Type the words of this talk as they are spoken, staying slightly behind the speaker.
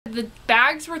The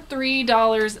bags were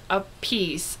 $3 a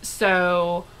piece,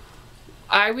 so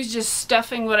I was just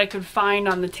stuffing what I could find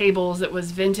on the tables that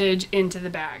was vintage into the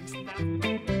bags.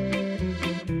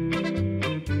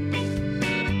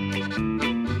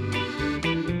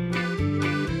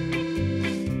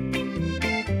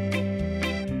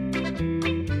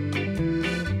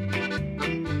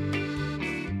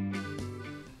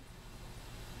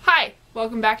 Hi,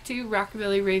 welcome back to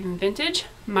Rockabilly Raven Vintage.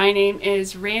 My name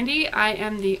is Randy. I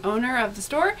am the owner of the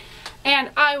store,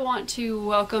 and I want to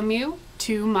welcome you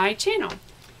to my channel.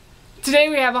 Today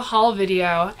we have a haul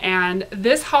video, and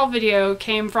this haul video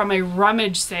came from a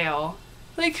rummage sale.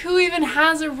 Like, who even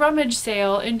has a rummage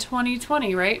sale in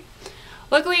 2020, right?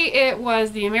 Luckily, it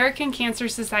was the American Cancer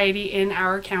Society in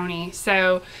our county,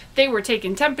 so they were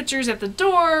taking temperatures at the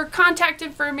door, contact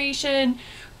information,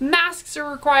 masks are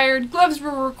required, gloves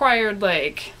were required.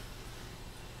 Like,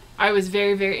 I was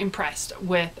very, very impressed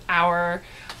with our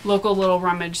local little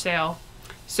rummage sale.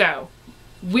 So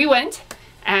we went,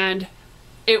 and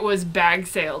it was bag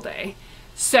sale day.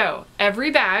 So every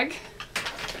bag,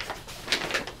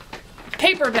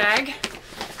 paper bag,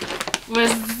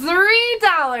 was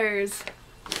 $3.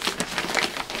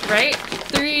 Right?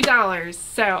 $3.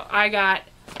 So I got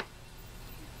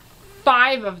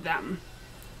 5 of them.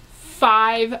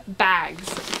 5 bags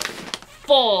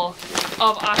full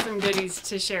of awesome goodies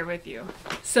to share with you.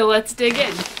 So let's dig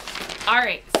in.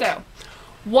 Alright, so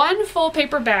one full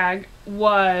paper bag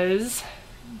was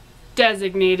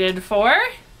designated for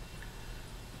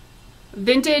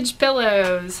vintage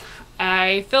pillows.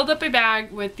 I filled up a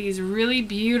bag with these really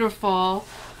beautiful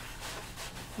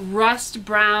rust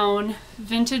brown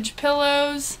vintage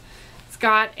pillows. It's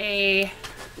got a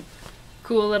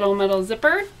cool little metal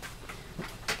zipper,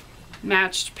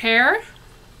 matched pair.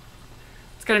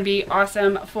 It's going to be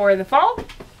awesome for the fall.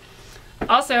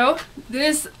 Also,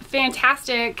 this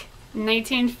fantastic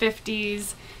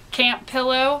 1950s camp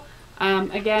pillow.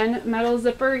 Again, metal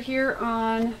zipper here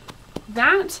on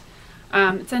that.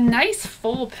 It's a nice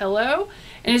full pillow,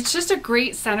 and it's just a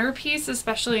great centerpiece,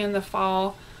 especially in the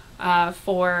fall,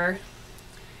 for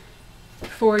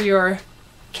your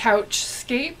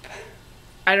couchscape.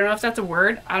 I don't know if that's a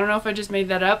word. I don't know if I just made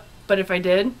that up, but if I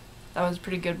did, that was a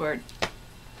pretty good word.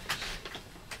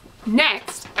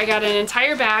 Next, I got an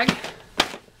entire bag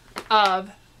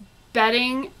of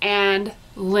bedding and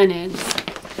linens.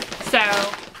 So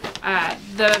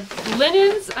the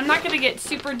linens, I'm not going to get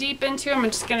super deep into them.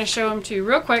 I'm just going to show them to you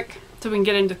real quick so we can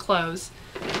get into clothes.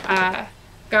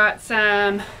 Got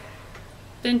some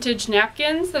vintage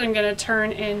napkins that I'm going to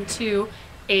turn into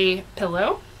a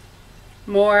pillow.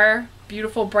 More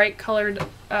beautiful bright colored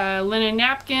linen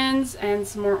napkins and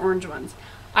some more orange ones.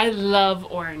 I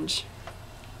love orange.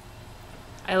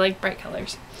 I like bright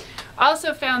colors. I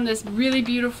also found this really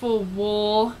beautiful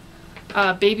wool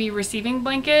baby receiving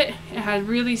blanket. It had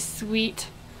really sweet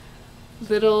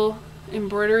little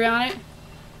embroidery on it,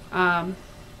 and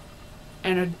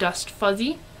a dust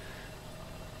fuzzy.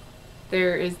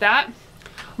 There is that.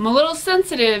 I'm a little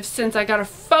sensitive since I got a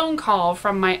phone call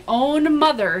from my own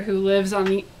mother who lives on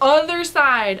the other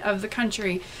side of the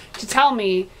country to tell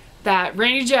me that,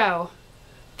 Randy Joe,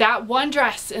 that one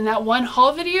dress in that one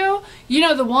haul video, you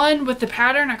know, the one with the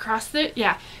pattern across it?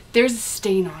 Yeah, there's a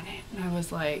stain on it. And I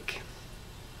was like,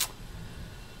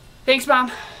 thanks,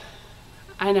 Mom.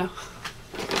 I know.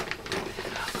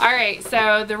 Alright,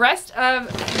 so the rest of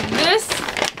this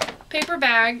paper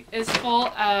bag is full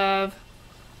of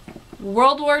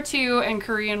World War II and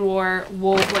Korean War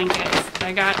wool blankets.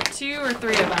 I got 2 or 3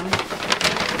 of them.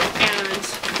 And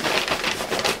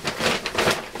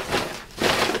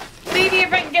maybe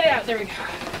if I can get it out, there we go.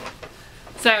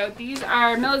 So these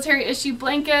are military issue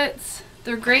blankets.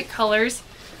 They're great colors.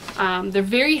 They're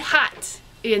very hot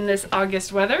in this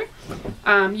August weather.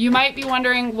 You might be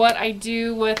wondering what I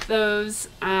do with those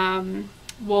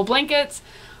wool blankets.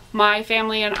 My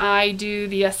family and I do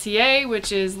the SCA,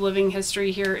 which is living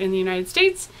history here in the United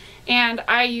States, and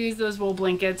I use those wool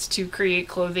blankets to create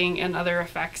clothing and other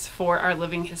effects for our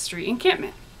living history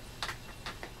encampment.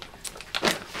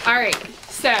 Alright,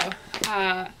 so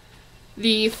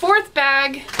the 4th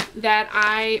bag that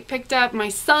I picked up, my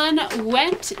son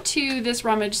went to this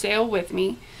rummage sale with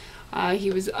me. He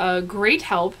was a great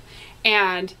help,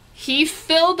 and he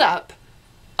filled up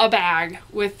a bag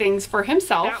with things for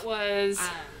himself. That was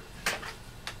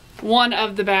one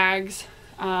of the bags.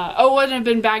 Oh, it wouldn't have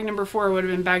been bag number 4, it would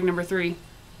have been bag number 3.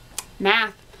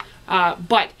 Math.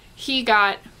 But he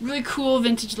got really cool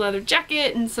vintage leather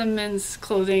jacket and some men's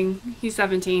clothing. He's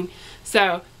 17.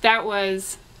 So that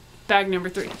was bag number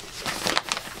 3.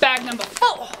 Bag number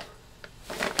 4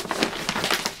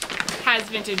 has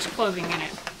vintage clothing in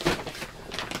it.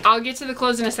 I'll get to the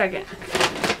clothes in a second.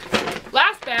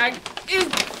 Last bag is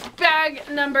bag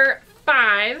number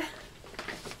 5,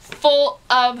 full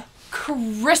of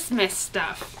Christmas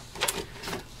stuff.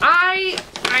 I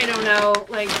don't know,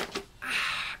 like,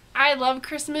 I love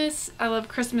Christmas. I love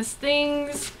Christmas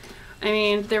things. I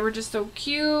mean, they were just so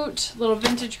cute. Little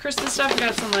vintage Christmas stuff. We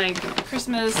got some like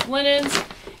Christmas linens.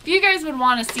 If you guys would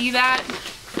want to see that,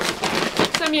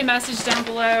 send me a message down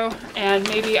below and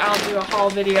maybe I'll do a haul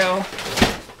video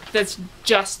that's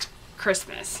just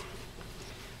Christmas.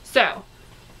 So,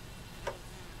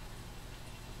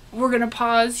 we're gonna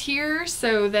pause here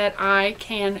so that I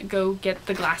can go get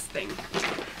the glass thing.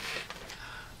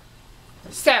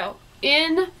 So,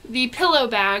 in the pillow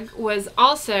bag was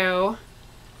also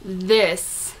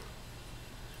this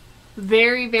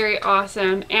very, very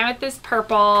awesome amethyst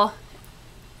purple,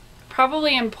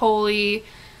 probably in poly,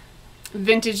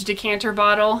 vintage decanter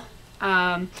bottle.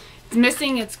 It's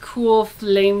missing its cool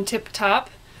flame tip top,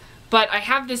 but I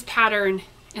have this pattern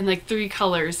in like 3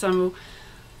 colors, so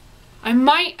I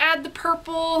might add the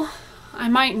purple, I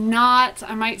might not,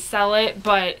 I might sell it,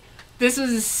 but this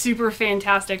was a super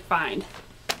fantastic find.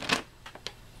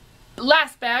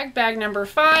 Last bag, bag number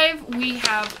 5, we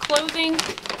have clothing.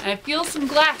 I feel some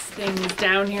glass things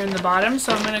down here in the bottom,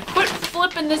 so I'm gonna quit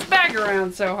flipping this bag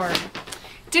around so hard.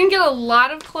 Didn't get a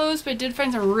lot of clothes, but did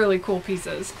find some really cool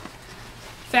pieces.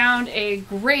 Found a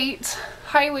great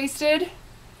high-waisted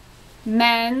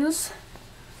men's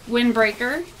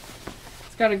windbreaker.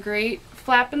 It's got a great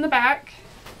flap in the back.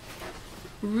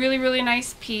 Really, really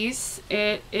nice piece.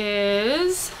 It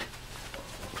is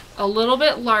a little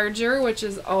bit larger, which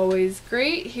is always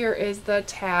great. Here is the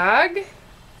tag.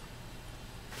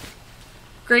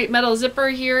 Great metal zipper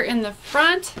here in the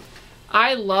front.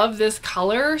 I love this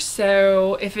color,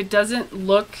 so if it doesn't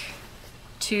look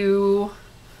too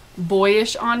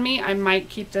boyish on me, I might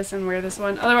keep this and wear this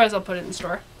one. Otherwise, I'll put it in the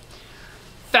store.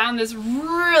 Found this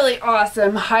really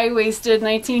awesome high-waisted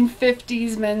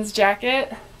 1950s men's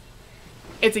jacket.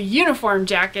 It's a uniform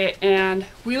jacket, and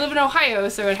we live in Ohio,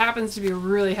 so it happens to be a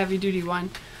really heavy-duty one.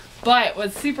 But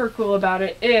what's super cool about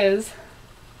it is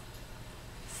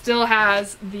still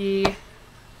has the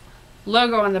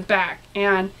logo on the back,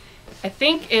 and I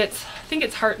think it's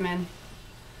Hartman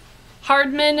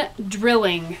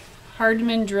Drilling.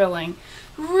 Hardman Drilling.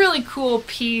 Really cool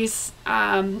piece.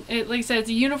 Like I said, it's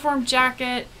a uniform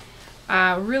jacket.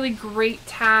 Really great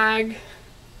tag.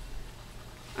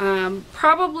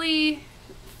 Probably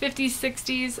 50s,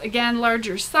 60s. Again,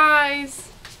 larger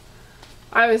size.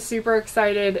 I was super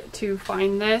excited to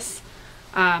find this.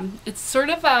 It's sort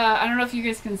of a, I don't know if you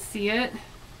guys can see it,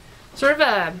 sort of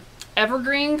a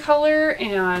evergreen color,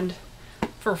 and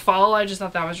for fall, I just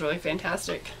thought that was really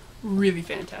fantastic. Really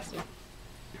fantastic.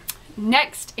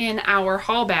 Next in our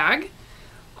haul bag,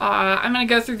 I'm going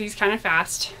to go through these kind of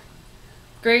fast.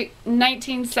 Great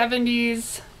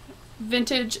 1970s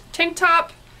vintage tank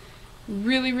top.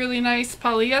 Really, really nice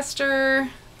polyester.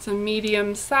 It's a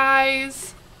medium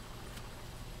size.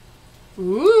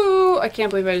 Ooh, I can't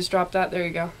believe I just dropped that. There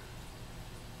you go.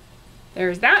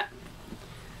 There's that.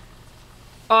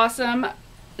 Awesome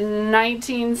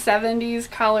 1970s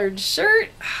collared shirt.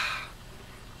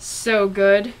 So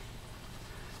good.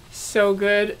 So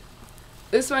good.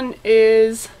 This one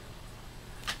is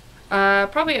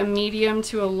probably a medium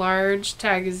to a large.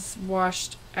 Tag is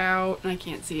washed out and I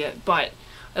can't see it, but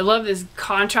I love this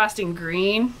contrasting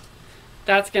green.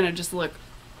 That's gonna just look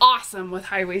awesome with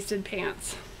high-waisted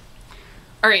pants.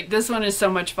 Alright, this one is so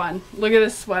much fun. Look at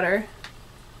this sweater.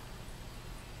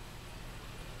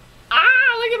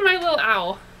 Ah, look at my little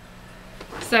owl.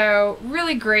 So,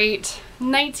 really great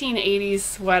 1980s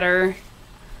sweater.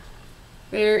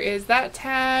 There is that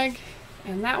tag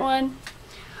and that one.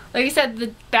 Like I said,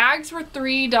 the bags were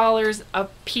 $3 a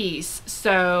piece,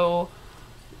 so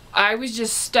I was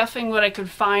just stuffing what I could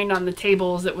find on the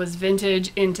tables that was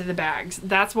vintage into the bags.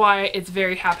 That's why it's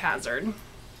very haphazard.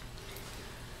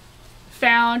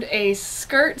 Found a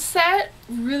skirt set.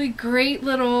 Really great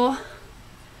little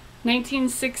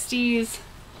 1960s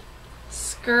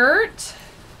skirt.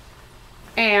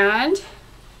 And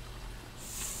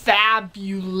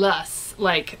fabulous.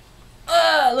 Like,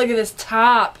 look at this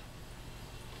top.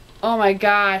 Oh my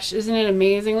gosh, isn't it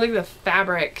amazing? Look at the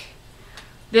fabric.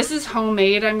 This is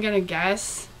homemade, I'm gonna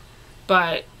guess,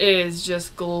 but it is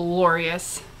just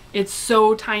glorious. It's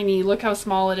so tiny. Look how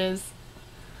small it is.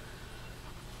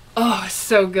 Oh,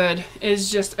 so good. It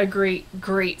is just a great,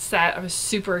 great set. I was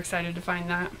super excited to find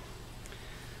that.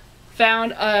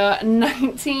 Found a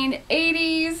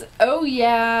 1980s, oh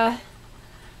yeah,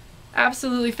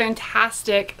 absolutely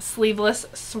fantastic sleeveless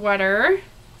sweater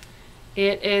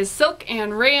It is silk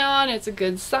and rayon. It's a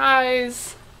good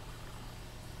size.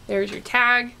 There's your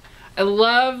tag. I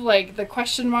love like the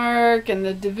question mark and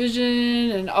the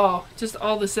division and oh, just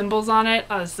all the symbols on it.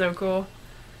 Oh, it's so cool.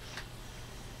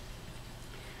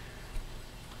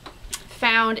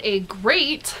 Found a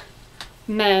great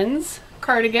men's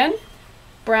cardigan,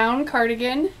 brown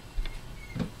cardigan.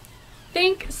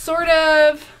 Think sort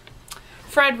of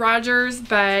Fred Rogers,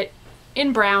 but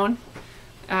in brown.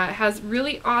 It has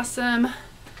really awesome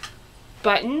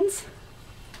buttons.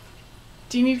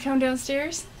 Do you need to come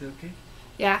downstairs? Is it okay?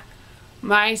 Yeah.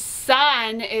 My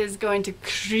son is going to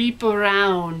creep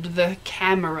around the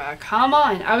camera. Come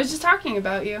on. I was just talking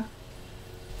about you.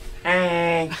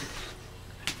 Hey.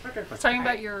 I was talking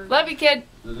about your... Love you, kid.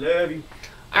 Love you.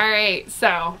 Alright,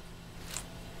 so.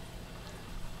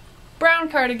 Brown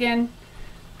cardigan.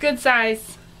 Good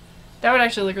size. That would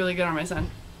actually look really good on my son.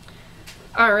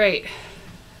 Alright.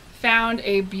 Found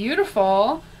a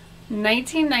beautiful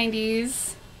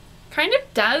 1990s, kind of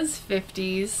does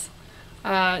 50s,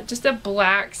 just a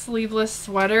black sleeveless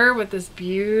sweater with this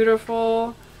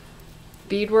beautiful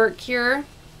beadwork here.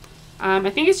 I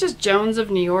think it's just Jones of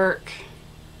New York.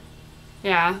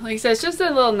 Yeah, like I said, it's just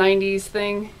a little 90s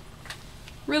thing.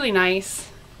 Really nice.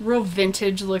 Real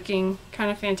vintage looking. Kind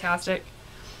of fantastic.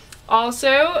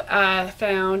 Also,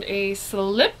 found a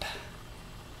slip.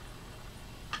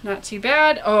 Not too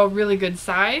bad. Oh, really good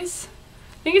size.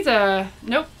 I think it's a...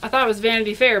 Nope, I thought it was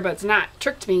Vanity Fair, but it's not.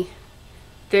 Tricked me.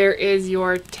 There is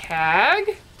your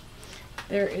tag.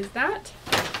 There is that.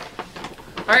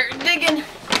 Alright, we're digging.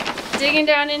 Digging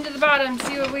down into the bottom.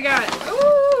 See what we got.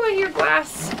 Ooh, I hear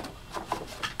glass.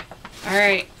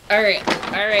 Alright, alright,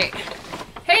 alright.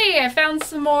 Hey, I found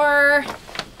some more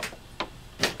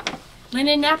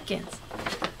linen napkins.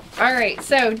 Alright,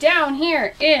 so down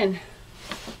here in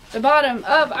the bottom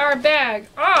of our bag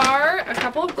are a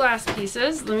couple of glass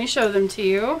pieces. Let me show them to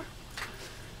you.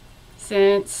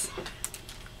 Since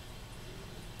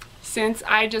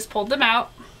I just pulled them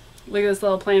out. Look at this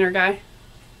little planter guy.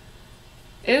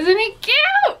 Isn't he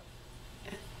cute?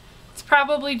 It's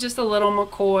probably just a little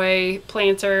McCoy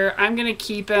planter. I'm gonna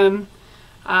keep him.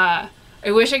 I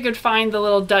wish I could find the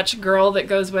little Dutch girl that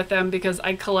goes with him because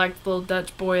I collect little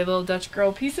Dutch boy, little Dutch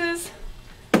girl pieces.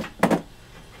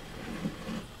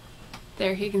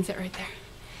 There, he can sit right there.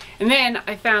 And then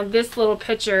I found this little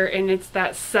picture and it's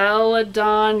that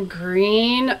Celadon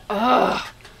green. Ugh.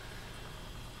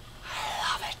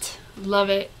 I love it. Love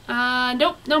it.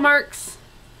 Nope, no marks.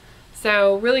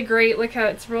 So really great. Look how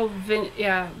it's real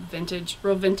vintage.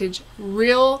 Real vintage.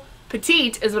 Real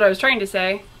petite is what I was trying to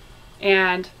say.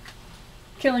 And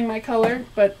killing my color,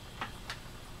 but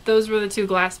those were the two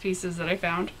glass pieces that I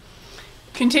found.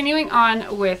 Continuing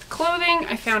on with clothing,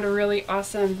 I found a really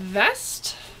awesome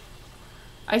vest.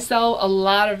 I sell a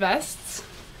lot of vests.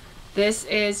 This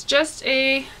is just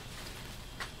a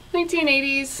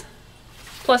 1980s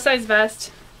plus size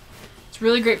vest. It's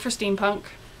really great for steampunk.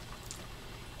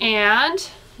 And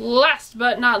last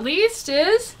but not least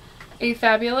is a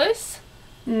fabulous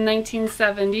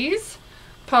 1970s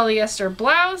polyester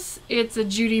blouse. It's a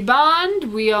Judy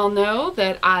Bond. We all know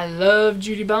that I love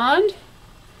Judy Bond.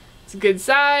 It's a good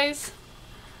size.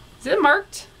 Is it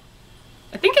marked?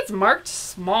 I think it's marked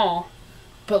small.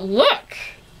 But look!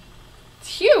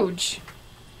 It's huge.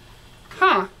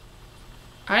 Huh.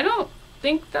 I don't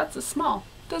think that's a small.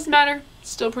 Doesn't matter.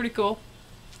 It's still pretty cool.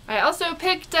 I also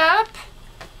picked up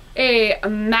a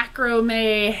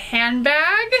macrame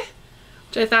handbag,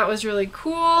 which I thought was really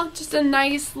cool. Just a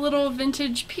nice little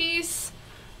vintage piece.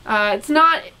 It's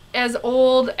not as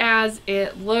old as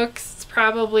it looks. It's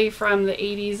probably from the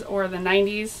 80s or the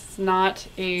 90s. It's not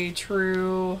a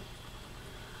true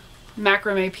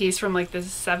macrame piece from like the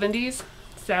 70s.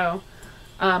 So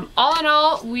all in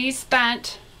all, we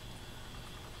spent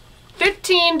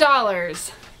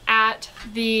 $15 at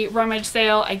the rummage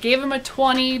sale. I gave him a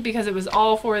 20 because it was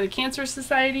all for the Cancer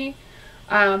Society.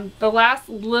 The last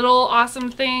little awesome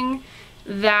thing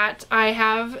that I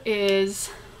have is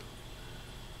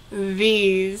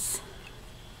these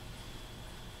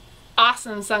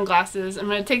awesome sunglasses. I'm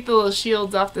going to take the little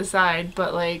shields off the side,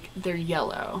 but like they're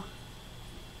yellow.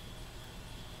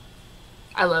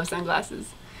 I love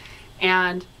sunglasses.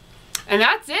 And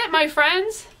that's it, my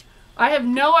friends. I have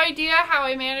no idea how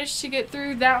I managed to get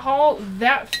through that haul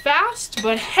that fast,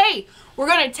 but hey, we're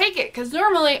going to take it because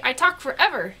normally I talk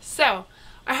forever. So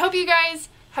I hope you guys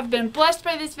have been blessed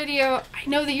by this video. I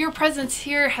know that your presence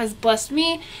here has blessed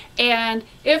me, and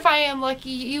if I am lucky,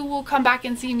 you will come back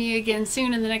and see me again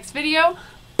soon in the next video.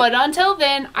 But until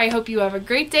then, I hope you have a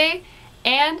great day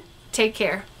and take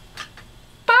care.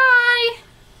 Bye!